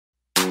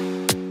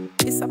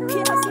Your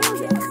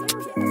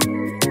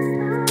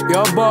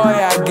boy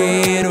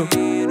again.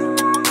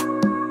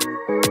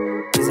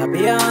 It's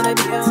Apya on it.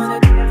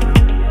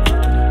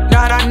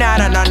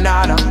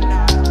 Nada.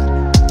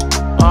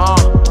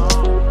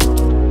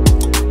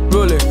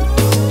 Roll it.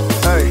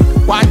 Hey,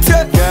 want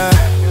it?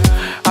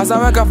 Yeah. As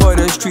I wake up for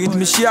the street,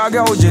 me share a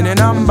girl Jenny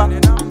number.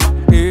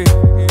 Hey,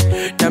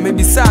 now me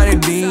be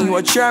Saturday,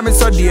 what you me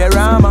so dear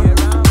Rama.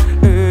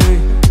 Hey,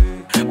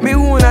 me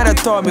who not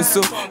taught me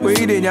so, we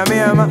did ya me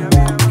ama.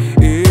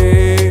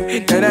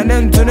 Hey, and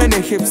then to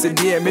the hips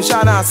dear, me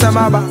shana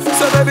samaba.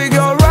 So baby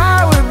girl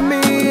ride with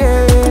me.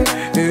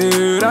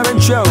 Hey, I'm in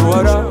chill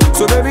water.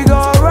 So baby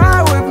girl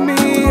ride with me.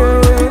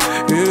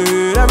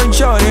 Hey, I'm in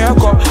chill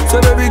water. So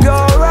baby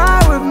girl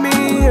ride with me.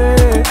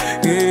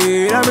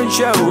 Hey, I'm in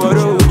chill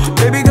water.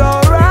 Baby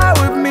girl ride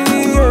with me.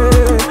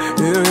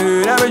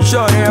 Hey, I'm in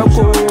chill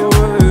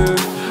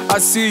water. I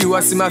see you,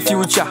 I see my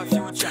future.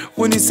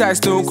 When you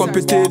size no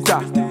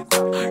competitor.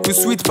 You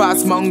sweet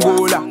past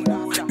Mangola.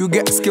 You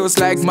get skills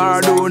like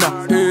Maradona.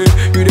 Hey,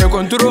 you dey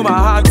control my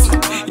heart.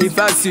 If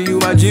I see you,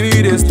 my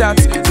Jimmy they start.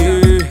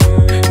 Hey,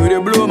 you dey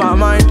blow my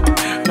mind.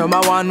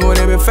 Number one,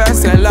 when me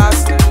first and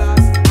last.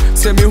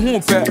 Say me who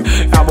pay.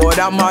 About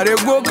that man, they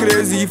go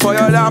crazy for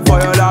your love,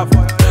 for your love.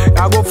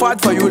 I go fight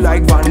for you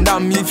like Van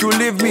Damme. If you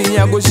leave me,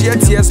 I go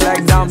shed tears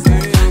like damn.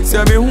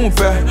 Say me who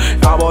pay.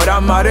 About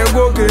that man, they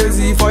go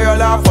crazy for your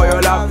love, for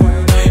your love.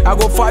 I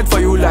go fight for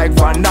you like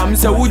Van Damme.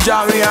 Say who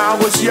jam me, I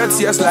go shed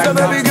tears like damn.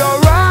 So baby girl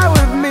ride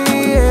with me,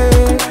 yeah.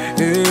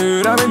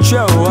 I'm in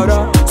chill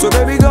water. So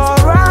baby girl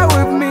ride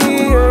with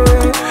me,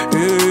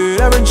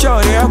 yeah. I'm in chill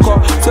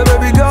water. So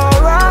baby girl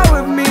ride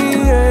with me,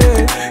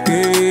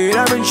 yeah.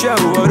 I'm in chill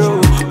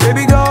water.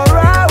 Baby girl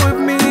ride with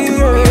me,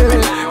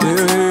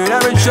 yeah.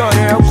 I'm in chill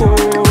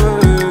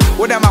water.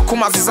 What am I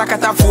come as a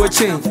cat for a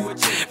chain?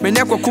 Me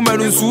never come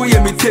and so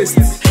you me taste.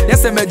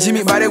 Yes, I'm a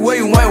Jimmy, by the way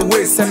you want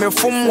waste. I'm a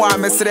from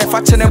one, Mr.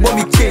 Fatchen and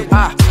Bobby King.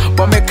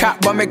 But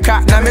me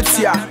cat, na me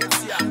tia.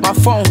 My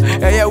phone,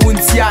 won't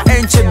see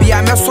ain't be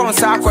a son,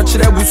 so I coach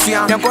the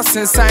Bussian. Never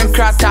since I'm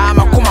cracked, I'm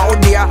a come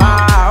out there.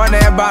 On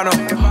a banner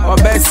or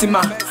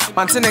Bessima.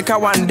 Mantenica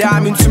one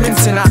dime into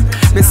Mintina.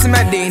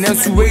 Messima Dane and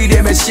Sway,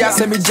 they may share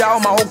some jaw,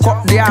 my old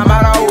cop, the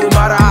Amara,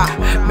 Mara.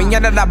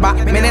 Minyada back,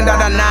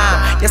 Menenda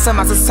na. Yes, I'm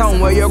as a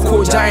sound where you're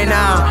cool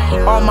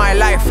now. All my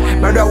life,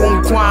 murder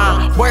won't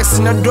quan. Boys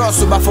in the door,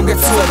 so I forget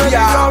to be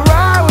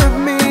alright with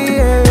me.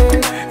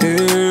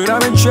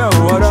 I'm in chill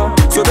water.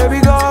 So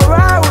baby, go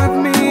ride with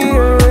me.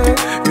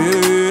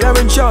 I'm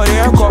in chill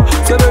water.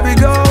 So baby,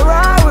 go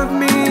ride with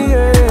me.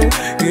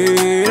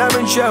 I'm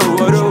in chill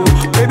water.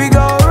 Baby,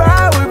 go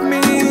ride with me.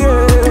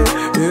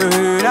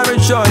 I'm in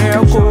chill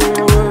water.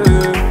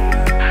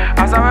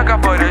 As I wake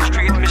up on the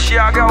street, me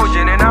share a girl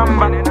Jenny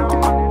number.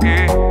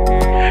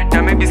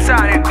 Now me be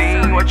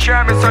Saturday, what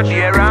you me so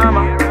dear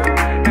Rama.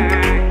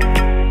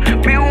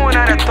 Me who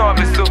not taught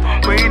me so,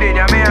 we did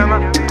ya me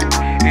ama.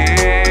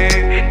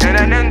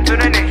 And then to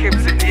the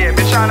hips dear,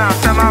 me shana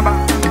samaba.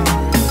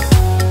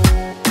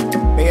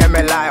 Me am a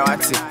liar,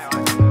 what's it?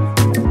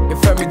 You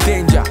feel me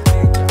danger.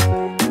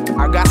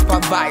 I got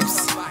spot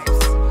vibes.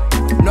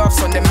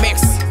 Nerves on the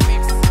mix.